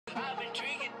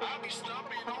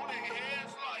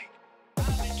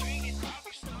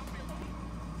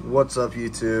What's up,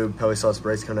 YouTube? Pelly Sauce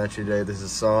Breaks coming at you today. This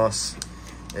is Sauce,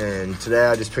 and today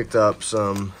I just picked up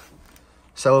some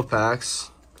cello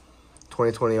packs,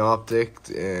 2020 Optic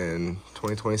and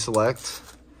 2020 Select.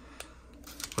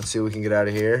 Let's see what we can get out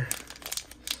of here.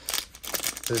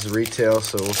 This is retail,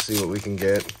 so we'll see what we can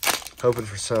get. Hoping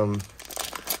for some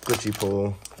glitchy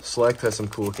pull. Select has some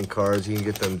cool looking cards. You can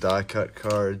get them die cut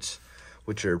cards,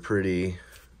 which are pretty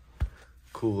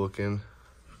cool looking.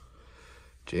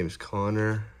 James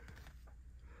Conner,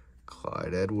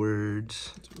 Clyde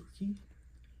Edwards,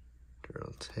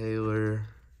 Darrell Taylor,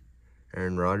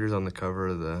 Aaron Rodgers on the cover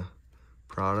of the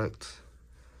product,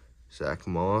 Zach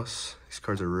Moss. These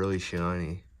cards are really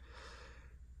shiny.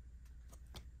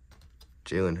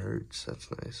 Jalen Hurts, that's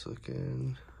nice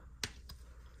looking.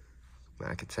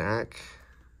 Mac Attack.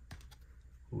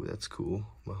 Ooh, that's cool.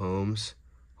 Mahomes,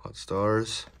 Hot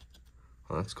Stars.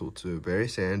 Oh, that's cool too. Barry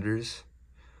Sanders.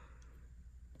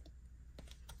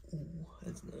 Ooh,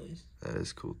 that's nice. That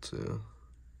is cool too.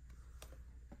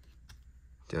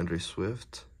 DeAndre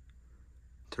Swift,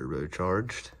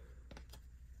 turbocharged.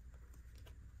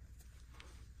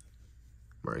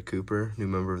 Murray Cooper, new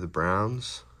member of the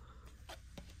Browns.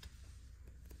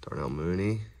 Darnell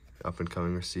Mooney, up and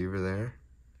coming receiver there.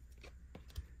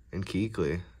 And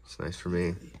Kuechly, it's nice for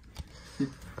me.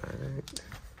 Alright,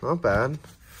 not bad.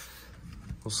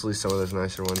 We'll sleeve some of those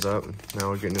nicer ones up. Now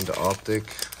we're getting into Optic.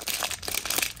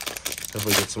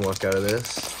 Hopefully get some luck out of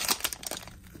this.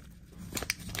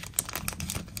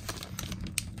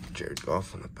 Jared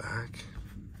Goff on the back.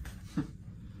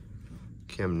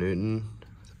 Cam Newton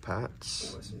with the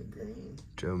Pats.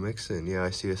 Joe Mixon. Yeah, I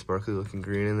see a sparkly looking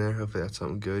green in there. Hopefully that's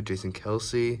something good. Jason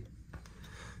Kelsey.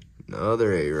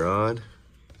 Another A-Rod.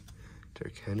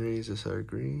 Derrick Henry's this our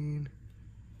green.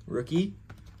 Rookie?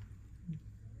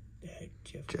 Yeah,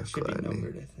 Jeff should Gladney. be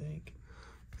numbered, I think.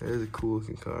 That is a cool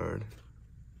looking card.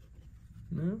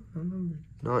 No, not numbered.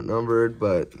 Not numbered,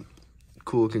 but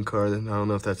cool looking card. I don't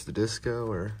know if that's the disco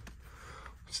or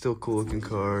still cool looking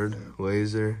card.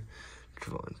 Laser.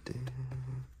 Javonte.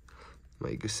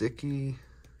 Mike Gesicki.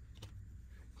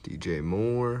 DJ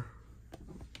Moore.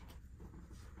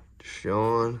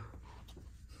 Deshaun.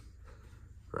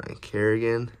 Ryan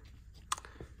Kerrigan.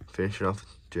 Finishing off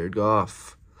with Jared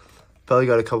Goff. Probably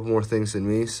got a couple more things than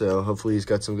me, so hopefully he's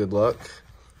got some good luck.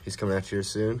 He's coming at you here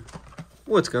soon.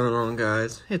 What's going on,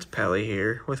 guys? It's Pelly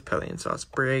here with Pelly and Sauce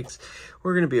Breaks.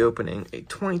 We're going to be opening a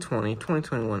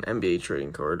 2020-2021 NBA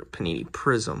trading card Panini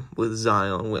Prism with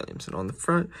Zion Williamson on the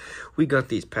front. We got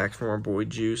these packs from our boy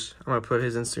Juice. I'm going to put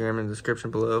his Instagram in the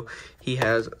description below. He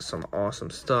has some awesome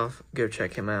stuff. Go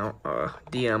check him out.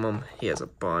 DM him. He has a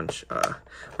bunch. We're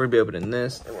going to be opening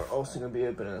this, and we're also going to be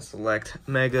opening a Select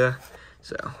Mega.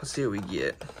 So, let's see what we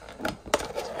get. Let's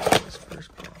get this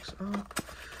first box up.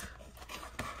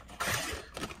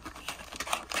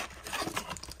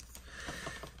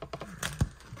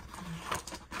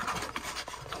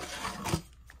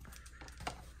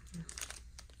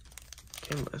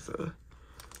 Came with it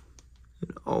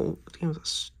came with a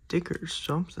sticker or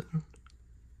something. I'm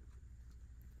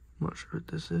not sure what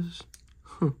this is.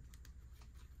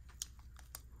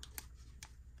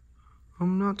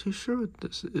 I'm not too sure what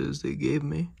this is they gave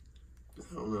me. I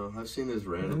don't know. I've seen this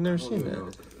random. I've never seen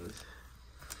that.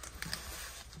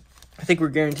 I think we're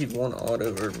guaranteed one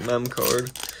auto or mem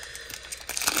card.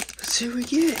 Let's see what we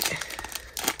get.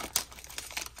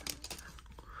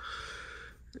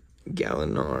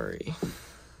 Gallinari.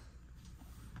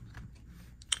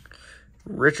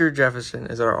 Richard Jefferson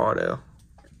is our auto.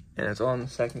 And it's on the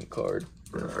second card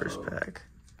in the first pack.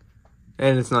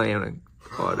 And it's not even an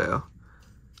auto.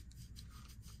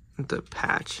 The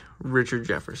patch. Richard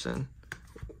Jefferson.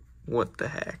 What the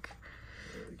heck?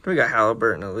 We got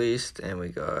Halliburton at least. And we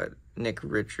got Nick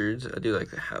Richards. I do like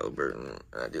the Halliburton.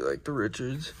 I do like the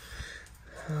Richards.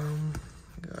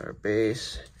 Got our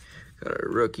base. Got our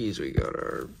rookies. We got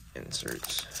our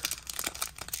inserts.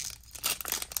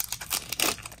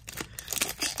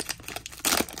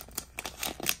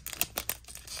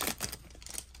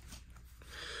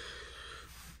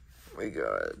 We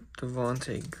got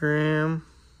Devontae Graham,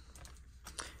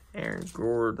 Aaron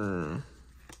Gordon,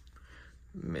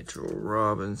 Mitchell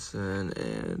Robinson,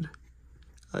 and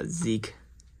Zeke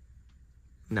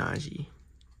Najee.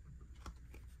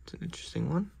 It's an interesting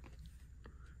one.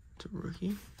 It's a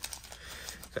rookie.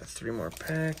 Got 3 more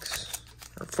packs,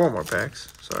 or 4 more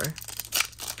packs, sorry.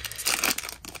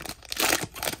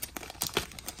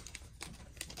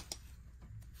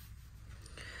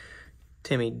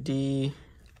 Timmy D,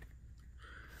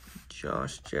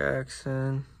 Josh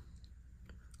Jackson,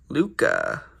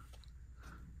 Luka,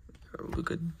 Another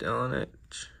Luka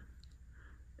Doncic.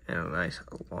 And a nice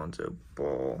Alonzo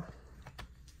Ball.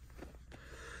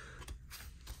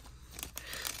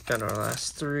 Got our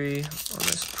last 3 on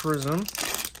this Prism.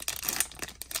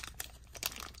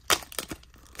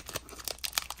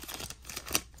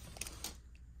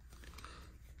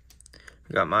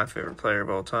 We got my favorite player of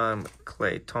all time,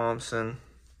 Klay Thompson.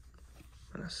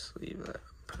 I'm going to sleeve that,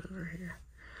 put it over here.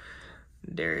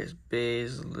 Darius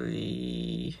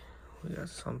Bazley. We got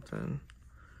something.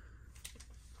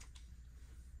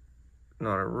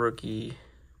 Not a rookie.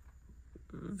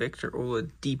 Victor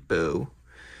Oladipo.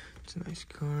 It's a nice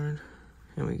card.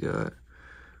 And we got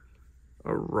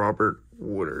a Robert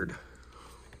Woodard.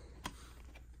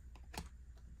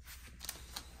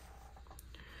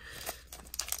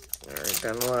 Alright,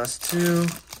 down the last 2.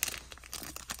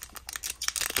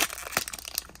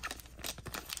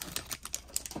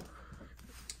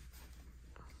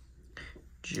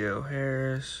 Joe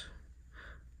Harris.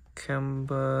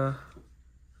 Kemba.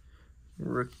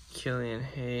 Killian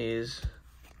Hayes.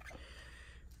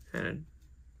 And a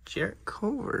Jarrett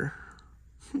Culver.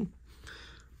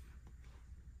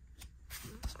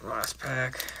 Last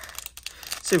pack.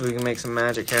 See if we can make some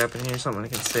magic happen here. Something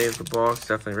that can save the box.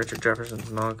 Definitely Richard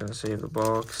Jefferson's not going to save the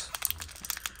box.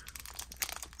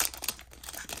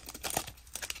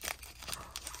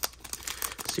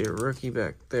 See a rookie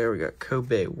back there. We got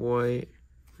Kobe White.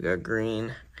 We got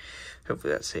Green.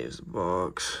 Hopefully that saves the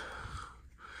box.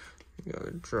 We got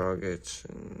a Dragic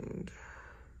and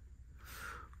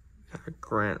got a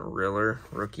Grant Riller,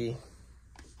 rookie.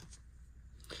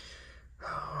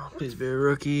 Oh, please be a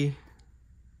rookie.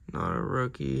 Not a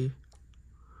rookie.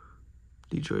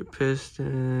 Detroit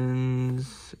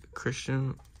Pistons,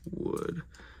 Christian Wood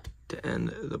to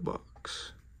end the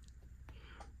box.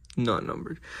 Not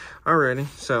numbered. Alrighty,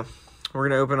 so we're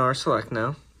going to open our select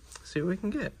now. See what we can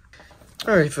get.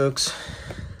 Alright, folks.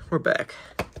 We're back.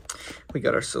 We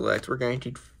got our select. We're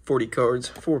guaranteed 40 cards,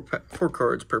 4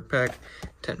 cards per pack,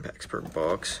 10 packs per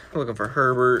box. We're looking for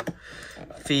Herbert,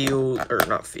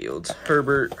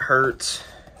 Herbert, Hurts,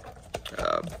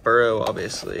 Burrow,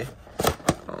 obviously.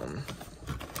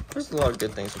 There's a lot of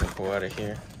good things we can pull out of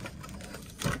here.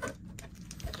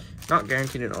 Not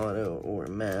guaranteed an auto or a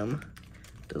mem.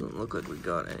 Doesn't look like we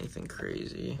got anything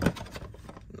crazy.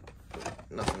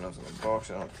 Nothing else in the box,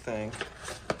 I don't think.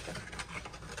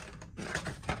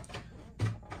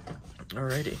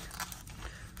 Alrighty,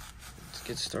 let's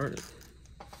get started.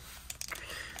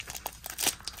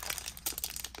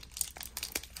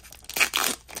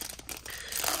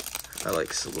 I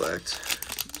like Select.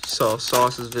 Saw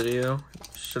Sauce's video.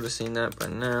 Should have seen that by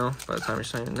now. By the time you're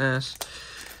signing this,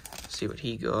 see what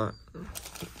he got.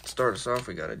 Start us off.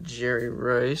 We got a Jerry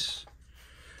Rice.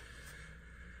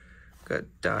 Got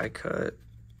die cut.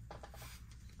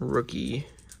 Rookie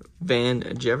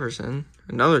Van Jefferson.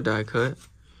 Another die cut.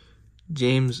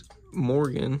 James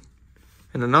Morgan,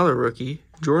 and another rookie,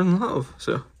 Jordan Love.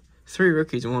 So 3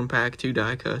 rookies in 1 pack, 2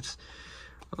 die cuts.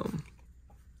 I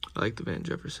like the Van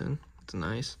Jefferson. It's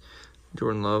nice.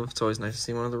 Jordan Love. It's always nice to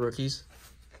see one of the rookies.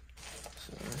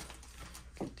 So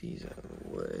get these out of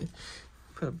the way.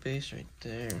 Put a base right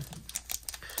there.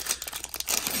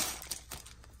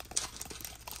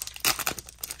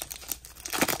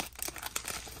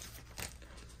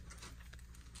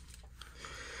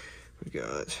 We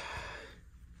got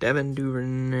Devin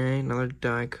Duvernay, another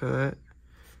die cut.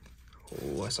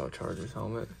 Oh, I saw a Chargers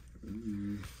helmet.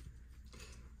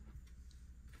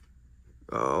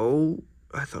 Oh,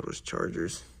 I thought it was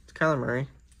Chargers. It's Kyler Murray.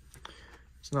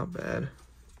 It's not bad.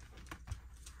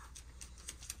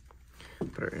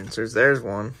 Put our inserts. There's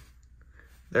one.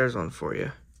 There's one for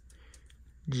you.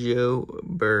 Joe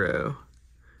Burrow.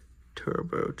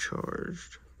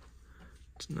 Turbocharged.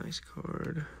 It's a nice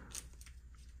card.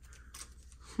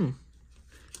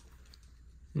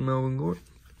 Melvin Gordon.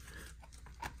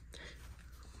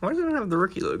 Why does it have the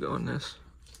rookie logo on this?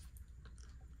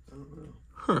 I don't know.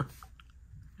 Huh.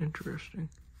 Interesting.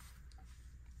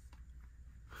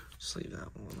 Just leave that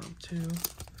one up too.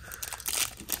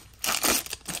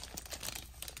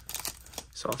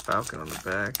 Saw Falcon on the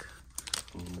back.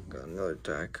 Got another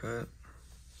die cut.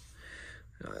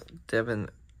 Devin.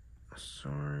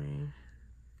 Sorry.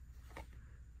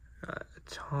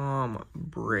 Tom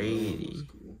Brady.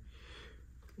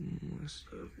 Let's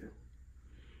see.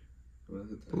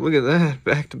 Look at that.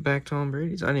 Back-to-back Tom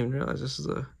Brady's. I didn't even realize this is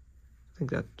a... I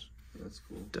think that's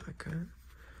cool. Die cut.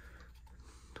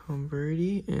 Tom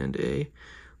Brady and a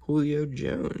Julio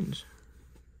Jones.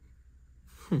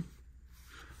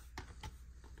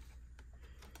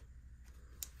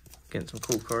 Getting some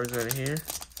cool cards out of here.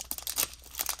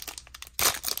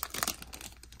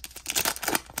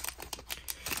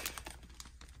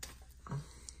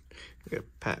 We got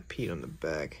Pat Pete on the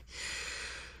back.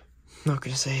 Not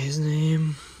gonna say his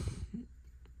name.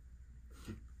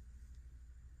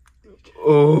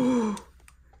 Oh,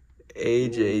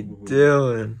 AJ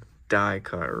Dillon, die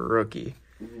cut rookie.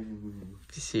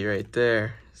 You see right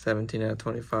there, 17 out of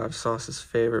 25. Sauce's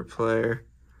favorite player.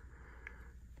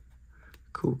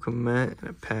 Cool comment and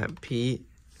a Pat Pete.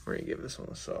 We're gonna give this one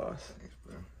a Sauce. Thanks,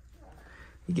 bro.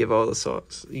 You give all the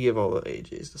sauce. You give all the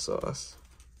AJs the Sauce.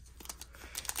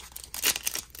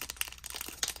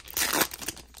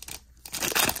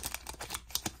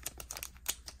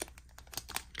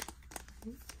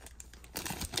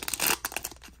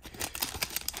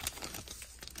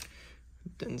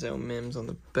 Denzel Mims on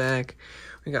the back.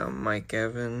 We got Mike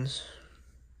Evans.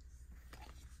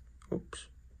 Oops.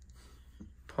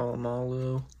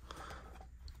 Palomalo.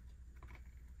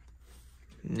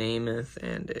 Namath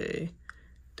and a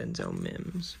Denzel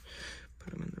Mims.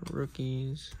 Put him in the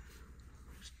rookies.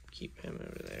 Just keep him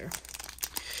over there.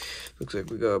 Looks like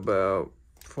we got about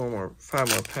 5 more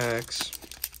packs.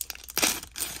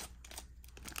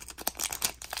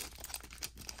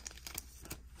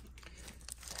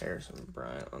 Harrison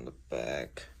Bryant on the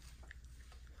back.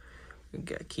 We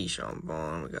got Keyshawn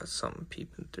Vaughn. We got something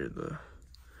peeping through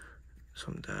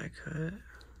some die cut.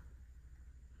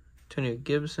 Antonio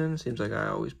Gibson. Seems like I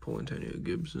always pull Antonio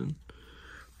Gibson.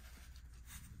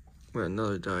 We got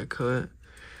another die cut.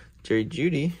 Jerry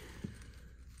Jeudy.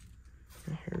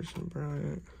 Harrison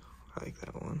Bryant. I like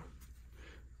that one.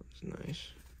 That's nice.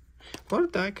 A lot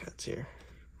of die cuts here.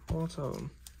 Lots of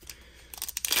them.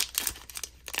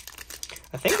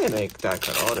 I think they make die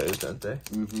cut autos, don't they?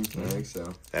 I think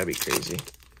so. That'd be crazy.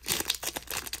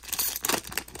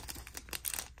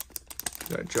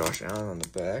 Got Josh Allen on the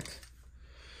back.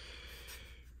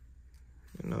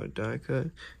 Another die cut.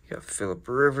 You got Phillip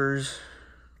Rivers.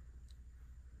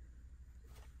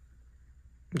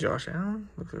 Josh Allen.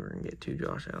 Looks like we're gonna get 2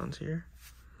 Josh Allens here.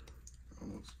 Oh,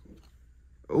 that's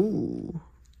cool. Ooh.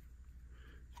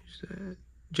 Who's that?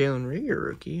 Jalen Reagor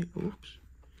rookie. Oops.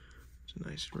 It's a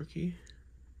nice rookie.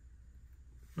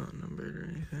 Not numbered or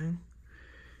anything.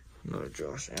 Another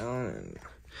Josh Allen and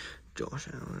Josh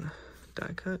Allen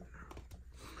die cut.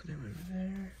 Put him over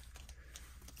there.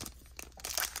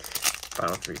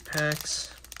 Final 3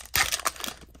 packs.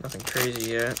 Nothing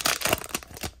crazy yet.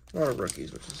 A lot of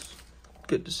rookies, which is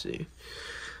good to see.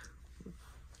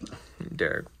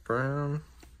 Derek Brown.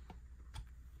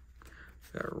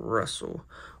 Got Russell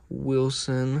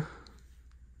Wilson.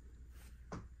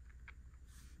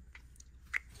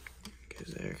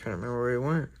 There, I can't remember where he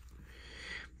went.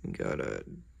 We got a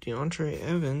DeAndre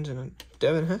Evans and a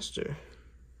Devin Hester.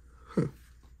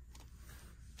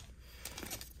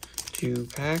 2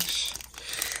 packs.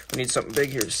 We need something big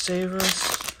here to save us,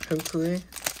 hopefully.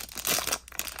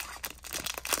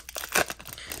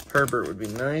 Herbert would be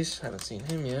nice. Haven't seen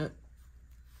him yet.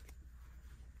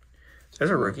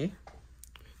 There's a rookie.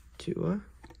 Tua.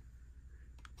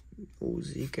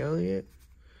 Zeke Elliott.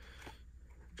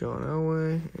 John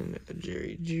Elway and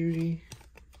Jerry Jeudy.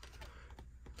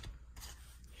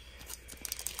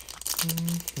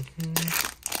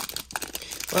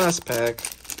 Last pack.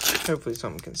 Hopefully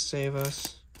something can save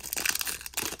us.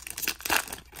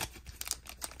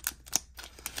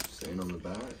 Staying on the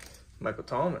back. Michael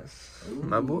Thomas. Ooh.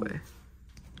 My boy.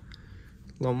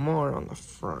 Lamar on the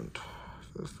front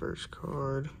for the first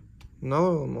card. Another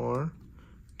Lamar.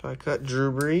 Die cut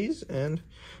Drew Brees and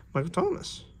Michael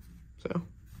Thomas. So,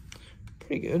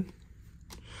 pretty good.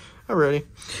 Alrighty.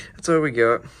 That's all we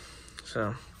got.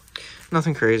 So,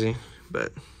 nothing crazy,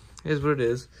 but it is what it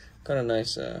is. Got a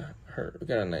nice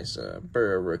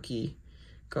Burrow rookie.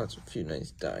 Got a few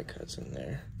nice die cuts in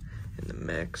there in the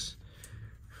mix.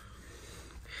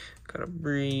 Got a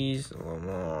Breeze,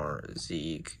 Lamar,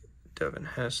 Zeke, Devin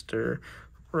Hester,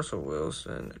 Russell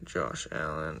Wilson, Josh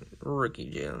Allen, rookie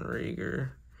Jalen Reagor,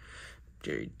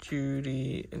 Jerry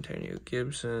Jeudy, Antonio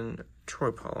Gibson,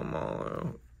 Troy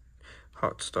Polamalu,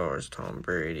 Hot Stars, Tom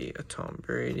Brady, and a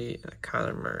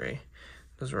Kyler Murray.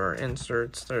 Those are our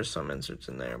inserts. There's some inserts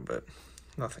in there, but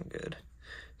nothing good.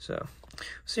 So,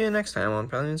 see you next time on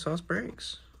Pally and Sauce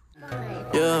Breaks.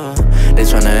 Yeah, they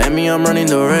tryna at me, I'm running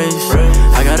the race.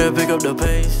 I gotta pick up the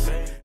pace.